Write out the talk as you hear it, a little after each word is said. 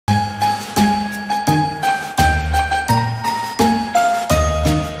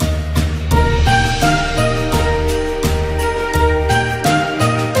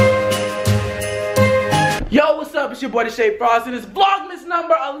boy Deshae Frost, and it's Vlogmas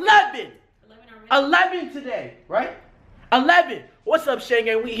number 11. 11 today, right? 11. What's up, Shay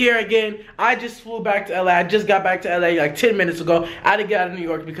Gang? We here again. I just flew back to LA. I just got back to LA like 10 minutes ago. I didn't get out of New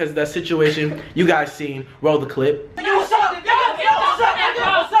York because of that situation you guys seen. Roll the clip. Yo, what's up? Yo,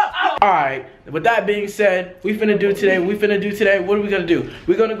 what's up? Alright, with that being said, what are we gonna do today? What are we gonna do?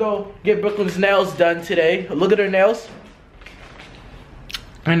 We're gonna go get Brooklyn's nails done today. Look at her nails.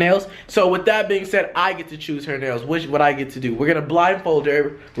 Her nails. So with that being said, I get to choose her nails. What I get to do. We're gonna blindfold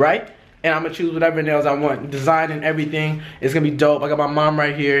her, right? And I'm gonna choose whatever nails I want. Design and everything. It's gonna be dope. I got my mom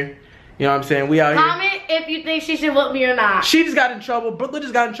right here. You know what I'm saying? We out here. Comment if you think she should whoop me or not. She just got in trouble. Brooklyn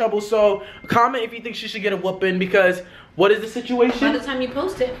just got in trouble. So comment if you think she should get a whooping, because what is the situation? By the time you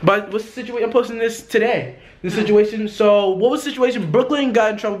post it. But what's the situation? I'm posting this today. The situation. So what was the situation? Brooklyn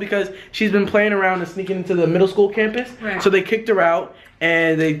got in trouble because she's been playing around and sneaking into the middle school campus. Right. So they kicked her out.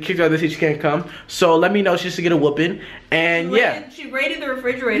 And they kicked her out. They said she can't come. So let me know she should get a whooping. And she raided the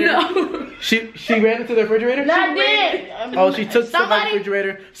refrigerator. No. she ran into the refrigerator? No, I did. Oh, she took stuff out of the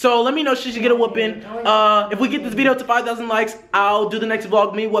refrigerator. So let me know she should get a whooping. If we get this video to 5,000 likes, I'll do the next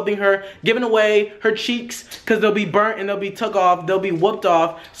vlog, me whooping her, giving away her cheeks, because they'll be burnt and they'll be took off. They'll be whooped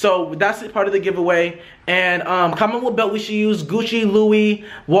off. So that's part of the giveaway. And comment what belt we should use. Gucci, Louis,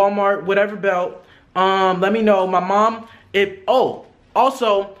 Walmart, whatever belt. Let me know. My mom,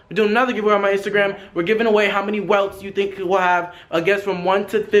 also, we're doing another giveaway on my Instagram. We're giving away how many welts you think we'll have. I guess from 1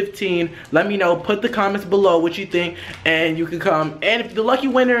 to 15. Let me know. Put the comments below what you think, and you can come. And if the lucky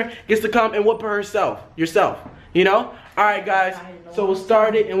winner gets to come and whoop her yourself, you know? All right, guys. So we'll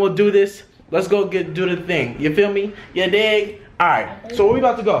start it and we'll do this. Let's go do the thing. You feel me? You dig? All right. So where we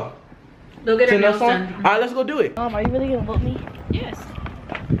about to go? Go get her nails done. All right, let's go do it. Are you really gonna whoop me? Yes.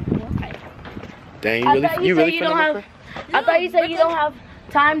 Why? Dang, you really finna whoop her? I thought you said you don't have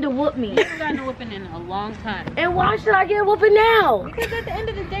time to whoop me. You haven't gotten a whooping in a long time. And why should I get a whooping now? Because at the end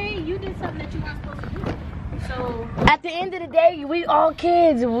of the day, you did something that you weren't supposed to do. So at the end of the day, we all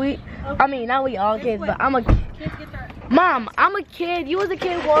kids. I mean, not we all kids, but I'm a kid. Mom, I'm a kid. You was a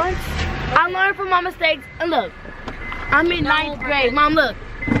kid once. I learned from my mistakes. And look, I'm in 9th grade. Mom, look.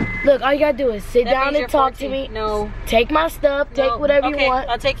 Look, all you gotta do is sit down and talk to me. No. Take my stuff. Take whatever you want.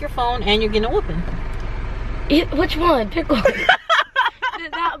 I'll take your phone and you're getting a whooping. Which one? Pick one.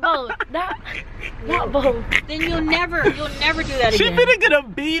 Not both. Not both. Then you'll never do that again. She finna get a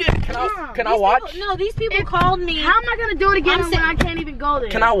beat it. Can I watch? No, these people called me. How am I gonna do it again when I can't even go there?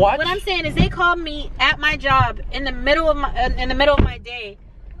 Can I watch? What I'm saying is they called me at my job in the middle of my day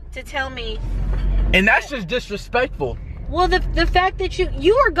to tell me. And that's just disrespectful. Well, the fact that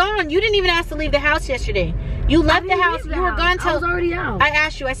you were gone, you didn't even ask to leave the house yesterday. You left the house. You were gone till I was already out. I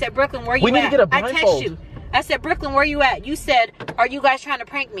asked you. I said, Brooklyn, where you at? We need to get a blindfold. I text you. I said, Brooklyn, where you at? You said, are you guys trying to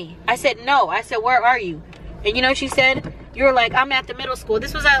prank me? I said, no. I said, where are you? And you know what she said? You were like, I'm at the middle school.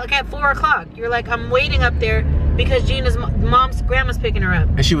 This was at 4 o'clock. You're like, I'm waiting up there because Gina's grandma's picking her up.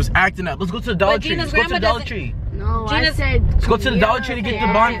 And she was acting up. Let's go to the Dollar Tree. Let's go to the Dollar Tree. No, I said... Let's go to the Dollar Tree to get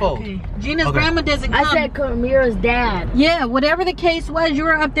the blindfold. Okay. Gina's grandma doesn't come. I said Kamira's dad. Yeah, whatever the case was, you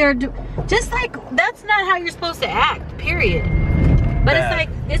were up there. Just like, that's not how you're supposed to act, period. But it's like,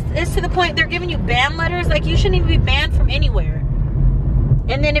 it's to the point they're giving you ban letters. Like, you shouldn't even be banned from anywhere.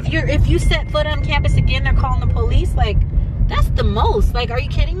 And then if you set foot on campus again, they're calling the police. Like, that's the most. Like, are you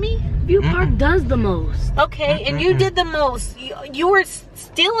kidding me? View Park does the most. Okay, and you did the most. You were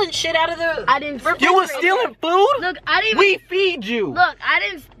stealing shit out of the... I didn't... You were stealing food? Look, I didn't... We feed you. Look, I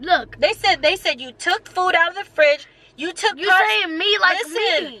didn't... Look. They said you took food out of the fridge. You took... You saying me like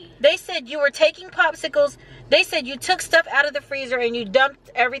me. They said you were taking popsicles. They said you took stuff out of the freezer and you dumped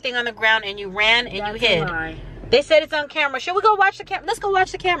everything on the ground and you ran and you hid. They said it's on camera. Should we go watch the camera? Let's go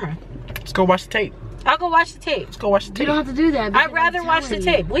watch the camera. Let's go watch the tape. I'll go watch the tape. Let's go watch the tape. You don't have to do that. I'd rather watch the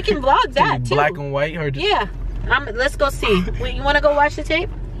tape. We can vlog that too. Black and white or just... Yeah. Let's go see. You want to go watch the tape?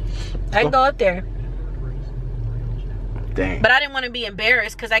 I can go up there. Dang. But I didn't want to be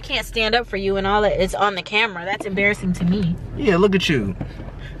embarrassed because I can't stand up for you and all that. It's on the camera. That's embarrassing to me. Yeah, look at you.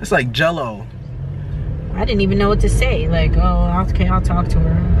 It's like Jello. I didn't even know what to say. Like, oh, okay, I'll talk to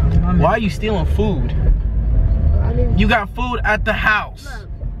her. Why are you stealing food? You got food at the house. Look,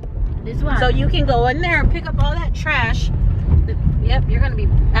 this one. So you can go in there and pick up all that trash. Yep, you're gonna be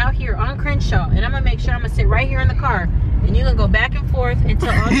out here on Crenshaw, and I'm gonna make sure I'm gonna sit right here in the car, and you're gonna go back and forth until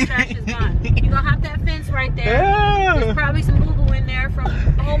all the trash is gone. You're gonna hop that fence right there. Yeah. There's probably some boo-boo in there from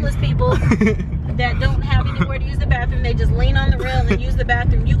homeless people that don't have anywhere to use the bathroom. They just lean on the rail and use the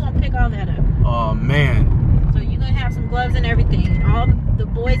bathroom. You're gonna pick all that up. Oh man. So you're gonna have some gloves and everything. All the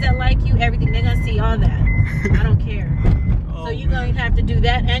boys that like you, everything, they're gonna see all that. I don't care. So you're going to have to do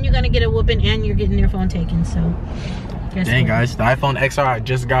that, and you're going to get a whooping, and you're getting your phone taken. So, dang, guys, the iPhone XR I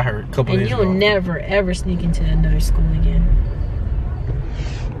just got her a couple days ago. And you'll never, ever sneak into another school again.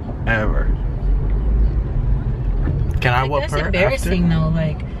 Ever. Can I whoop her? That's embarrassing, though.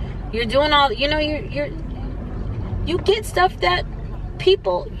 Like, you're doing all, you know, you get stuff that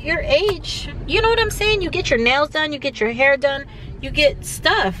people your age, you know what I'm saying? You get your nails done, you get your hair done, you get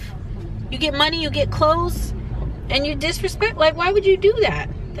stuff. You get money, you get clothes, and you disrespect. Like, why would you do that?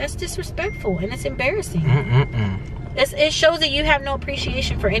 That's disrespectful, and it's embarrassing. It shows that you have no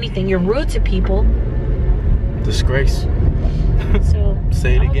appreciation for anything. You're rude to people. Disgrace. So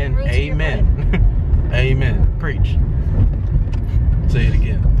say it again. Amen. Amen. Preach. Say it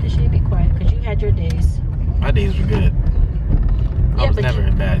again. Deshae, be quiet, because you had your days. My days were good. I was never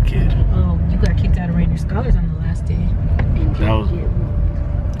a bad kid. Oh, you got kicked out of Rainier Scholars on the last day. That was...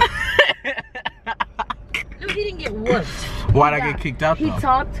 No, he didn't get whooped. Why'd I get kicked out, though? He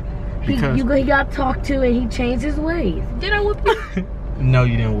talked. He got talked to, and he changed his ways. Did I whoop you? No,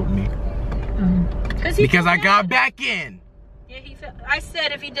 you didn't whoop me. Because I got back in. Yeah, I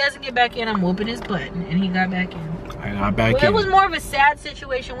said if he doesn't get back in, I'm whooping his butt, and he got back in. I got back in. It was more of a sad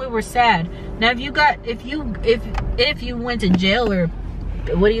situation. We were sad. Now, if you went to jail or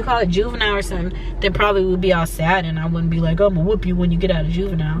what do you call it, juvenile or something, then probably would be all sad, and I wouldn't be like, oh, I'm gonna whoop you when you get out of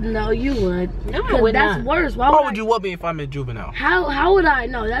juvenile. No, you would. No, I would that's not. Worse. Why would you whoop me if I'm in juvenile? How would I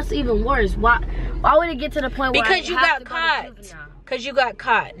know? That's even worse. Why would it get to the point where because you got caught? Because you got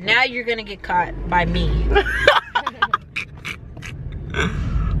caught. Now you're gonna get caught by me.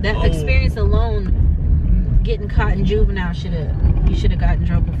 That experience alone, getting caught in juvenile, you should have gotten in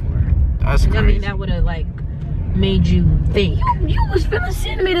trouble for. That's crazy. I mean, that would have like made you think. You was finna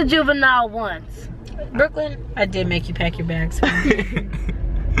send me to juvenile once. Brooklyn, I did make you pack your bags.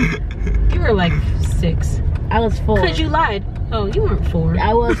 You were like 6. I was 4. Because you lied. Oh, you weren't 4.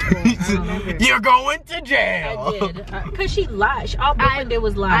 I was 4. You're going to jail. I did. Because she lied. All Brooklyn did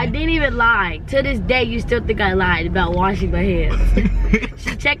was lie. I didn't even lie. To this day, you still think I lied about washing my hands.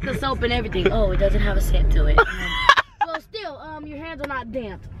 She checked the soap and everything. Oh, it doesn't have a scent to it. Well, still, your hands are not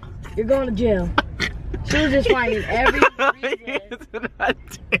damp. You're going to jail. She was just finding every reason.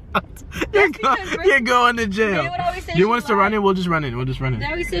 You're going to jail. You want us to run in? We'll just run in.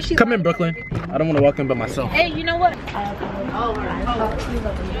 Come in, Brooklyn. I don't want to walk in by myself. Hey, you know what?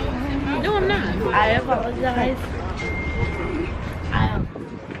 No, I'm not. I apologize.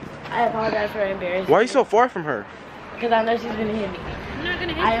 I apologize for embarrassing. Why are you so far from her? Because I know she's gonna hit me. I'm not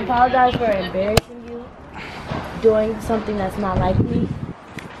gonna hit you. I apologize for embarrassing you, doing something that's not like me.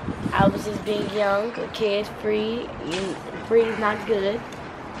 I was just being young, a kid, free. Free is not good,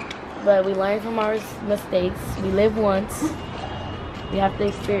 but we learn from our mistakes. We live once. We have to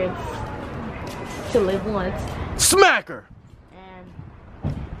experience to live once. Smack her. And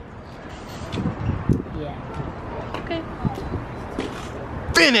yeah. Okay.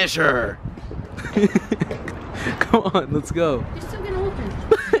 Finish her. Come on, let's go. You're still gonna open.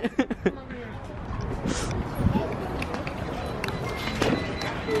 Come over here.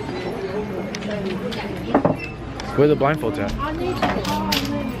 Where are the blindfolds at?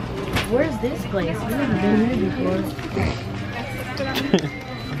 Where's this place? We've never been here before.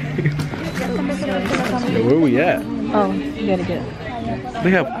 Where are we at? Oh, you gotta get it.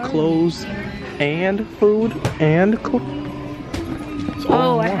 They have clothes and food and clothes.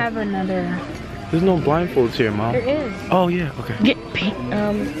 Oh, I have another. There's no blindfolds here, Mom. There is. Oh yeah, okay. Get pink.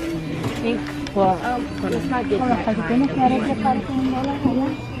 Pink. Well, let's not get that kind.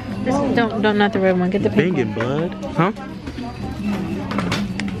 Don't not the red one. Get the pink Banging, bud. Huh?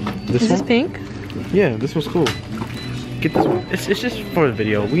 Is this pink? Yeah, this one's cool. Get this one. It's just for the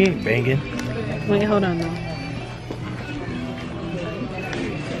video. We ain't banging. Wait, hold on though.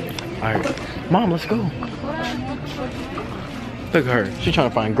 Alright. Mom, let's go. Look at her. She's trying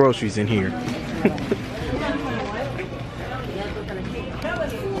to find groceries in here.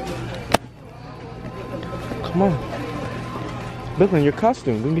 Come on. Brooklyn, your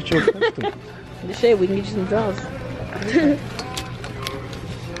costume. We can get you a costume. Deshae, we can get you some drawers.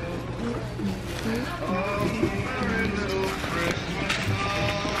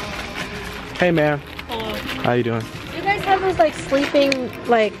 Hey, man. Hello. How you doing? You guys have those like sleeping,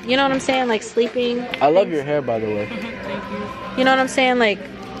 like, you know what I'm saying? Like sleeping. I love your hair, by the way. Thank you. You know what I'm saying? Like,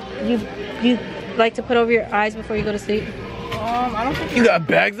 you like to put over your eyes before you go to sleep? I don't think You got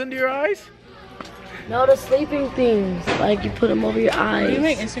bags under your eyes? No, the sleeping things. Like you put them over your eyes. Do you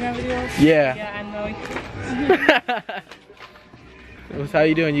make Instagram videos? Yeah. Yeah, I know. How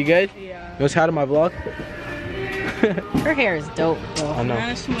you doing? You good? Yeah. You want to say hi to my vlog? Her hair is dope though. I know.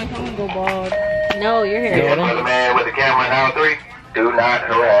 Honestly, I'm gonna go bald. No, you're here. Got him. The man with the camera now 3. Do not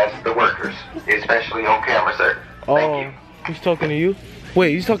harass the workers, especially on camera, sir. Oh, Thank you. he's talking to you?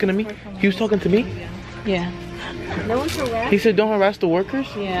 Wait, he's talking to me? He was talking to me? Yeah. No one's harassed. He said don't harass the workers?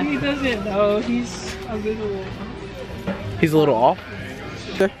 Yeah. He doesn't know. He's a little. He's a little off?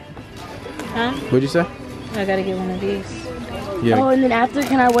 Huh? What'd you say? I gotta get one of these. Yeah. Oh, and then after,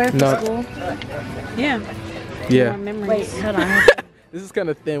 can I wear it for No. school? Yeah. Yeah. More memories. Wait, hold on. This is kind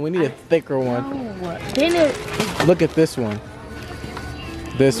of thin. We need a thicker one. Oh, then it. Look at this one.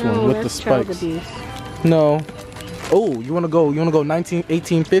 This one with the that's child spikes. abuse. No. Oh, you wanna go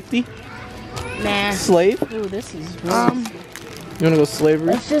 1850? Nah. Slave? Ooh, this is You wanna go slavery?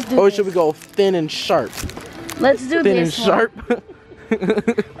 Let's just do Or this. should we go thin and sharp? Let's do Thin and this one. sharp?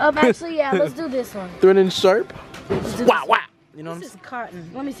 Actually, yeah, let's do this one. Thin and sharp? Let's do Wow, this wow. You know what I'm This is saying?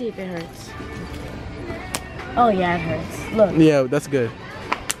 cotton. Let me see if it hurts. Oh yeah, it hurts. Look, Yeah, that's good.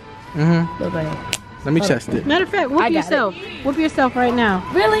 Mm-hmm. look at it. Let me test it. Matter of fact, I whoop got yourself. Whoop yourself right now.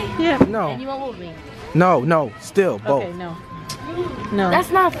 Really? Yeah. No. And you won't move me. No, still, both. Okay, no. No. That's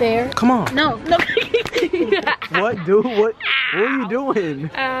not fair. Come on. no. What, dude? What are you doing?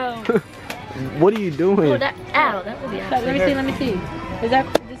 Ow. What are you doing? Oh, that. Ow. That would be Let me see. Let me see.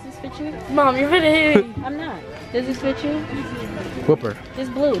 Does this fit you? Mom, you're gonna hit me. I'm not. Does this fit you? Whooper. This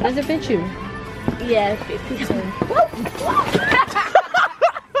blue. Does it fit you? Yeah, 50 cents.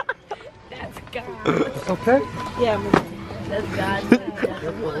 That's God. Okay. Yeah. I'm okay. That's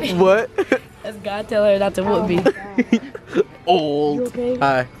God. What? That's God. Tell her not to whoop me. Old. You okay?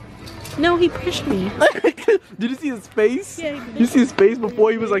 Hi. No, he pushed me. Did you see his face? Yeah, he did. You see his face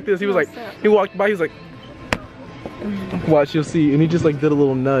before he was like this? He was like, he walked by, he was like, watch, you'll see. And he just like did a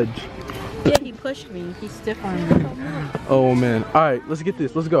little nudge. Yeah, he pushed me. He stiff armed me. Oh man. All right, let's get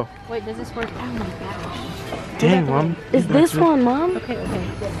this. Let's go. Wait, does this work? Oh my gosh. Dang, mom. Is this one, Mom? Okay,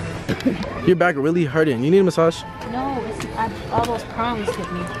 okay. Your back really hurting. You need a massage? No, it's all those problems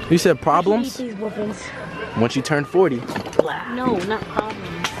hit me. You said Eat problems? these whoopings. Once you turn 40. No, not problems.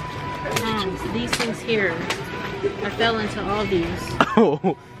 These things here. I fell into all these.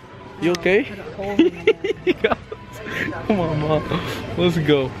 Oh, you okay? Put a hole in my back. Come on, mom. Let's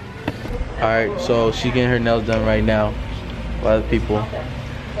go. All right, so she getting her nails done right now by the people,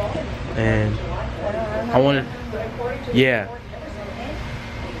 and I want to. Yeah.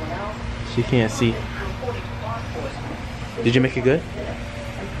 She can't see. Did you make it good?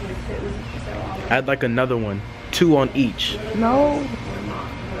 Add like another one. 2 on each. No.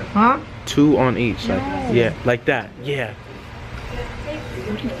 Huh? 2 on each. Like, yeah, like that. Yeah.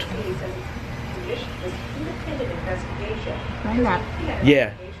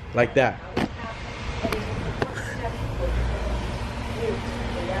 Yeah, like that.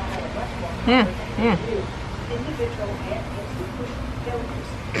 Yeah, yeah.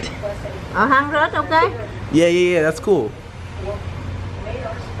 Hang rớt, okay? Yeah, that's cool.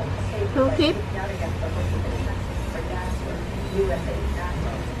 Thu keep.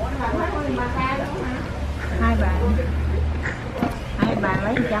 Hai bạn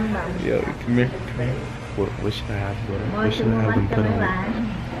lấy 100 đồng. Yo, come here. What should I have? What should I have them put on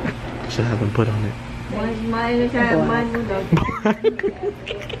it? Should I have them put on it?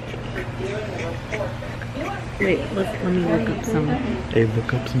 Wait, let me look up some. Hey,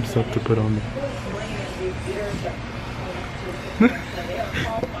 look up some stuff to put on it.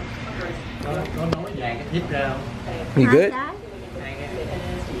 You good?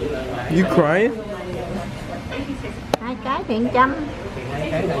 You crying? Hai cái thì 100.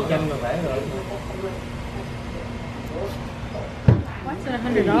 What's it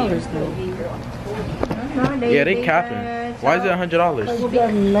 $100 though? Yeah, they capping. Why is it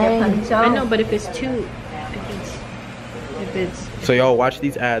 $100? I know, but if it's two, if it's So y'all watch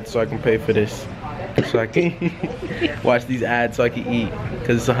these ads so I can pay for this. So I can watch these ads so I can eat.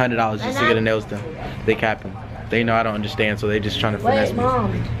 Cause it's $100 just to get the nails done. They capping. They know I don't understand, so they just trying to finesse Wait, me.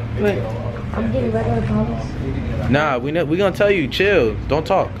 Mom. what? I'm getting regular polish. Nah, we gonna tell you, chill. Don't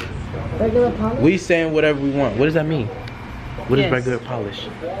talk. Regular polish? We saying whatever we want. What does that mean? What is Yes. regular polish?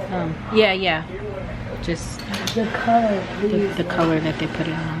 Yeah. Just The color, please. the color that they put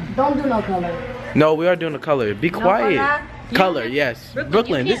it on. Don't do no color. No, we are doing the color. Be quiet. color? Color, yes.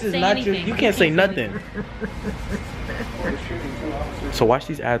 Brooklyn, you this can't is say not your. anything. You can't say nothing. So watch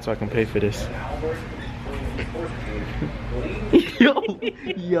these ads so I can pay for this.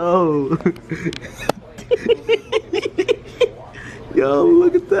 Yo. Yo,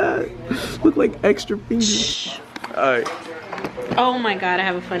 look at that. Look like extra fingers. Alright. Oh my god, I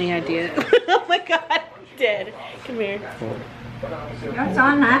have a funny idea. Oh my god, dead. Come here.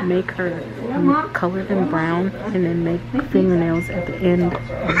 Make her color them brown and then make fingernails at the end of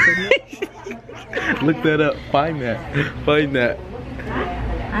the Look that up. Find that. Find that.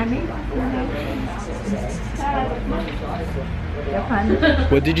 I mean,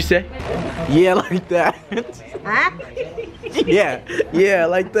 What did you say? Yeah, like that. huh? Yeah,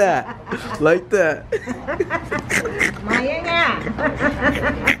 like that. Like that. Mày nha.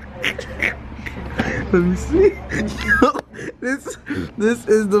 Let me see. This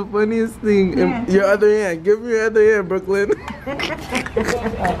is the funniest thing. Yeah. Your other hand. Give me your other hand, Brooklyn.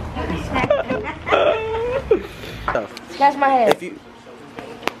 Scratch my head. If you,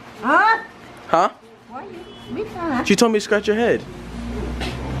 Huh? huh? Why you biết sao hả? She told me to scratch your head.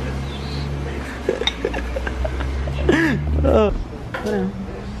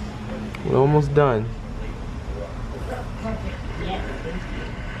 We're almost done.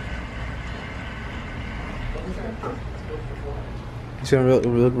 It's gonna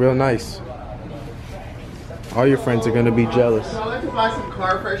look real nice. All your friends are gonna be jealous. I'd like to buy some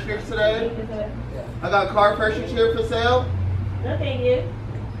car fresheners today. I got car fresheners here for sale. No, thank you.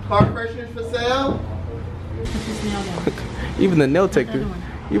 Car fresheners for sale. Even the nail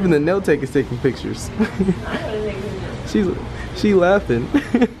taker's taking pictures. She laughing.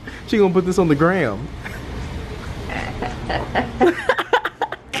 She gonna put this on the gram.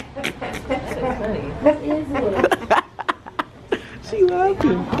 She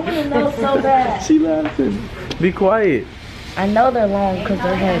laughing. I wanna know so bad. She laughing. Be quiet. I know they're long because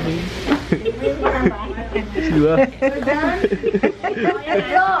they're heavy. She laughing.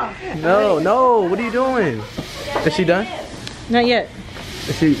 No. What are you doing? Is she done? Not yet.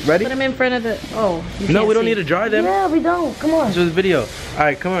 Is she ready? Put them in front of the. Oh. No, we don't need to dry them. Yeah, we don't. Come on. This is a video. All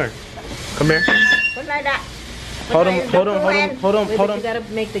right, come here. Come here. Put like that. Hold on. Wait, but you gotta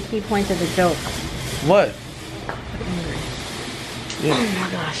make the key points of the joke. What? Yeah. Oh my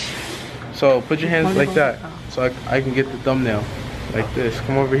gosh. So put your hands like that, so I can get the thumbnail, like this.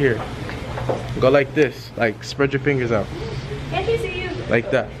 Come over here. Go like this, like spread your fingers out. Can't you see you? Like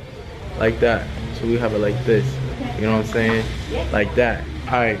that, like that. So we have it like this. You know what I'm saying? Like that.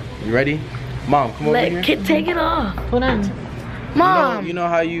 All right, you ready? Mom, come over here. Let kid take it off. Hold on. Mom. You know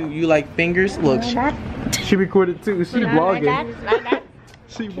how you like fingers? Look, she recorded too. She vlogging. Like that.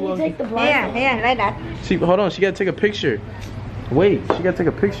 She Can you take vlogging. the blind? Yeah, like that. She hold on. She gotta take a picture. Wait, she gotta take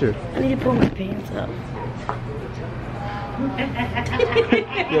a picture. I need to pull my pants up.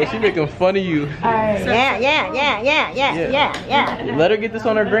 Yo, she making fun of you. Alright. Yeah. Let her get this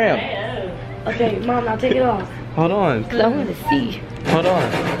on her gram. Okay, Mom, now take it off. Hold on. Cause I want to see. Hold on.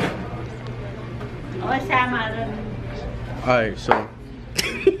 Alright, so.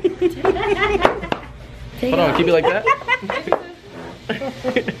 Take Hold on, keep it like that.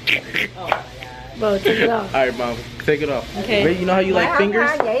 Bro, take it off. Alright, Mom, take it off. Okay. Ray, you know how you like fingers?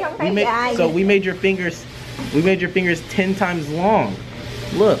 We made your fingers 10 times long.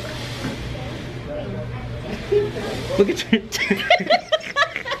 Look. Look at your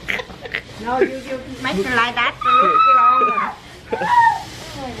No, you make it like that.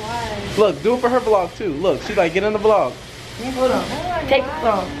 Look, do it for her vlog too. Look, she's like, get in the vlog. Hold on. Take the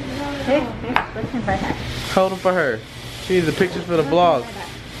phone. Hold them for her. She needs the pictures for the vlog.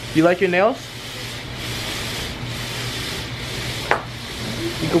 You like your nails?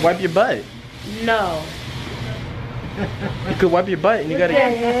 You can wipe your butt. No. You could wipe your butt and you gotta.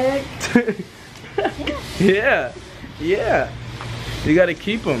 Yeah. You gotta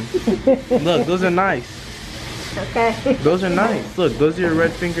keep them. Look, those are nice. Okay. Those are nice. Look, those are your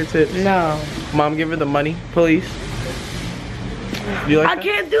red fingertips. No. Mom, give her the money, please. You like I that?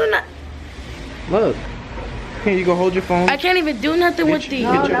 can't do nothing. Look. Here, you go hold your phone. I can't even do nothing with these.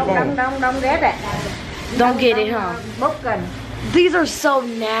 Get your phone. Don't get it. Don't get it, huh? Bốc gần. These are so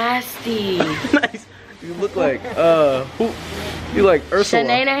nasty. Nice. You look like who? You like Ursula?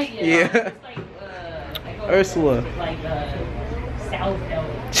 Shanae? Yeah. Ursula.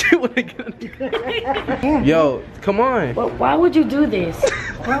 She wanna get on. Yo, come on. But why would you do this?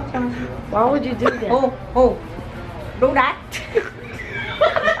 Why would you do that? Oh. Do that.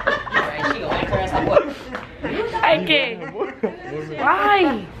 I can't.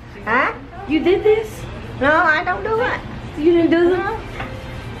 Why? Huh? You did this? No, I don't do it. You didn't do that?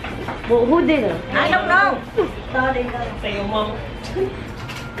 Well, who did it? I don't know. Go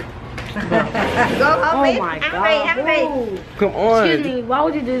home, Oh eat. my Hungry. God. Move. Come on. Excuse me, why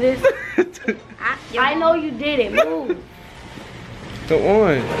would you do this? I know you did it. Move. Come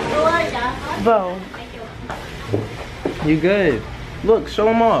on. Bro. You good. Look, show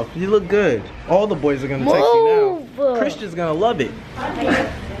them off. You look good. All the boys are gonna text you now. Christian's gonna love it.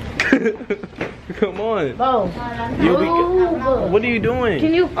 Come on. Bro. You'll be Move. What are you doing?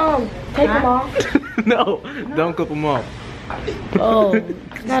 Can you take them off? No, don't clip them off. Oh,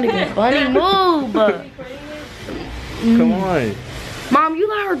 it's not even funny. Move. Come on. Mom, you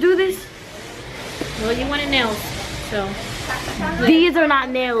let her do this? Well, you wanted nails, so. These are not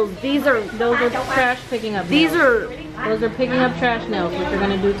nails. Those are Trash picking up These nails. are. Those are picking up trash nails, which you're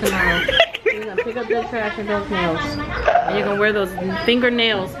gonna do tomorrow. You're gonna pick up the trash and those nails. And you're gonna wear those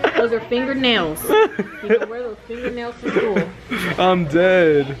fingernails. Those are fingernails. You can wear those fingernails to school. I'm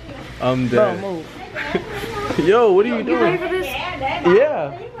dead. I'm Bro, dead. move. Yo, what are you You ready doing? for this?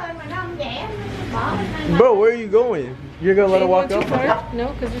 Yeah. Bro, where are you going? You're gonna let her walk up?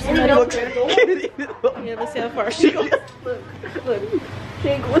 No, because there's somebody Look. Yeah, let's see how far she goes. Look.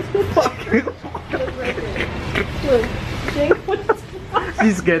 Jake, what's the fuck? Look right there. Look. Jake, what's the fuck?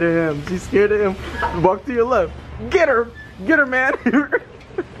 She's scared of him. She's scared of him. Walk to your left. Get her. Get her, man.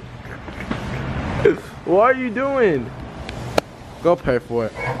 What are you doing? Go pay for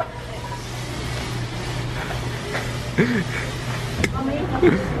it.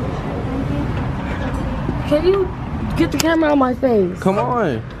 Can you get the camera on my face? Come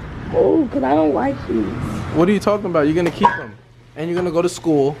on. Oh, because I don't like these. What are you talking about? You're gonna keep them. And you're gonna go to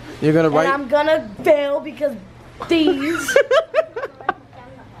school. You're gonna write. And I'm gonna fail because these.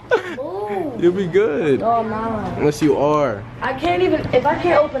 Ooh. You'll be good. No, I'm not. Unless you are. I can't even, if I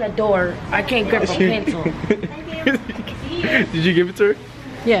can't open a door, I can't grip a pencil. Did you give it to her?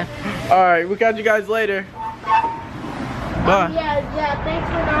 Yeah. Alright, we'll catch you guys later. Bye. Yeah, thanks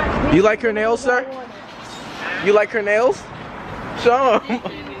for not. You like her nails, sir? You like her nails? Show 'em.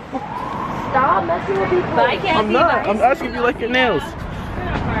 Stop messing with people. Bye, Kathy. I'm not. I'm asking if you like your nails.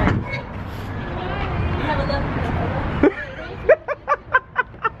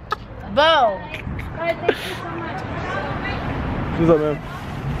 Bo. What's up, man?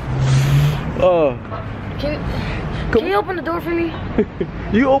 Oh. Can you open the door for me?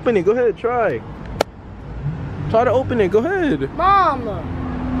 You open it. Go ahead. Try. Try to open it. Go ahead. Mom.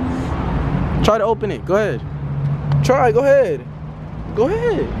 Try to open it. Go ahead. Try. Go ahead. Go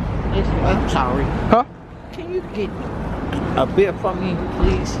ahead. I'm sorry. Huh? Can you get a beer for me,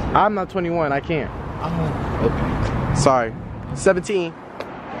 please? I'm not 21. I can't. Oh, okay. Sorry. 17.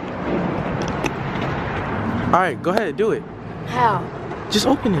 Alright, go ahead. Do it. How? Just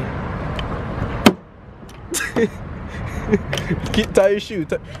open it. Tie your shoe.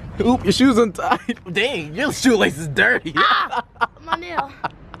 Oop, your shoe's untied. Dang, your shoelace is dirty. Ah! My nail.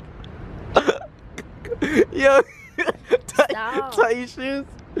 Yo, Stop. tie your shoes.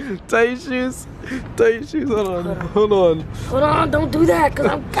 Tie your shoes. Tie your shoes. Hold on. Hold on. Hold on, don't do that, because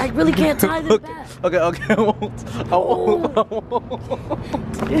I really can't tie this back. Okay, I won't. I won't.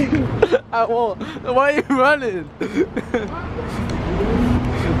 I won't. Why are you running?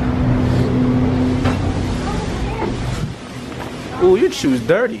 Ooh, your shoe's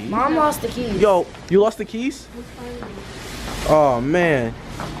dirty. Mom lost the keys. Yo, you lost the keys? Oh, man.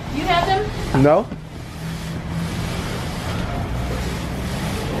 You have them? No?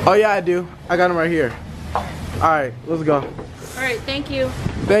 Oh, yeah, I do. I got them right here. All right, let's go. All right, thank you.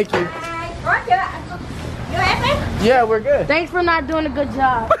 Thank you. Yeah, we're good. Thanks for not doing a good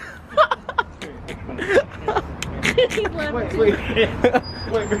job.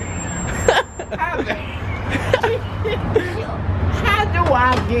 How do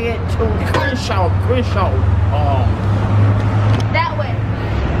I get to Crenshaw? That way.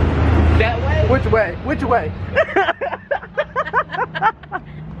 That way? Which way? Which way?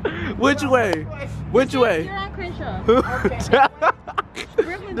 Which way? Which way? You're on Crenshaw.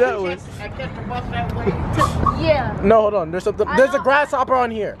 That way. I catch the bus that way. Yeah. No, hold on. There's something. I There's a know. grasshopper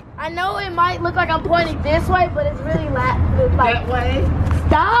on here. I know it might look like I'm pointing this way, but it's really like That way?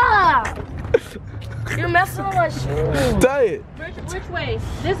 stop. You're messing with my shoes. Tie it. Which way?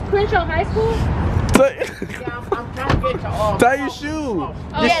 This Crenshaw High School? Tie, Yeah, I'm trying to get to all. tie your shoe. Oh,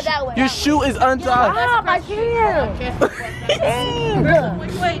 Yeah, that way. Your shoe is untied. Stop, I can't. Catch the bus that way. Dang.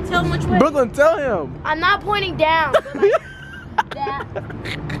 Which way? Tell them which way. Brooklyn, tell him. I'm not pointing down. But like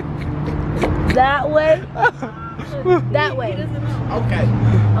that way. That way. Okay.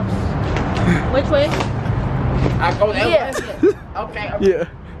 Which way? I go that Yeah. way? Okay. Yeah.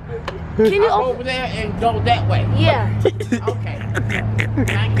 Can you I go open? over there and go that way. Yeah. Okay.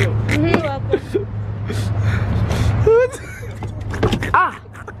 Thank you. You're welcome. Ah.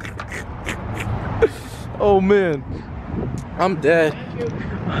 Oh man, I'm dead.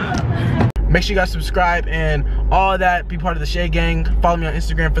 Make sure you guys subscribe and all that. Be part of the Deshae gang. Follow me on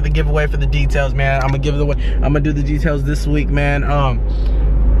Instagram for the giveaway, for the details, man. I'm gonna give it away. I'm gonna do the details this week, man.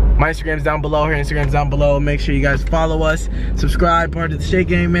 My Instagram's down below. Her Instagram's down below. Make sure you guys follow us, subscribe, part of the Deshae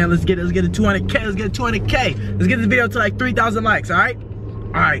gang, man. Let's get it 200K. Let's get it 200K. Let's get this video to like 3,000 likes. All right.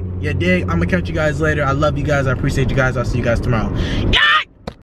 Alright, you dig? I'm gonna catch you guys later. I love you guys. I appreciate you guys. I'll see you guys tomorrow. Yeah!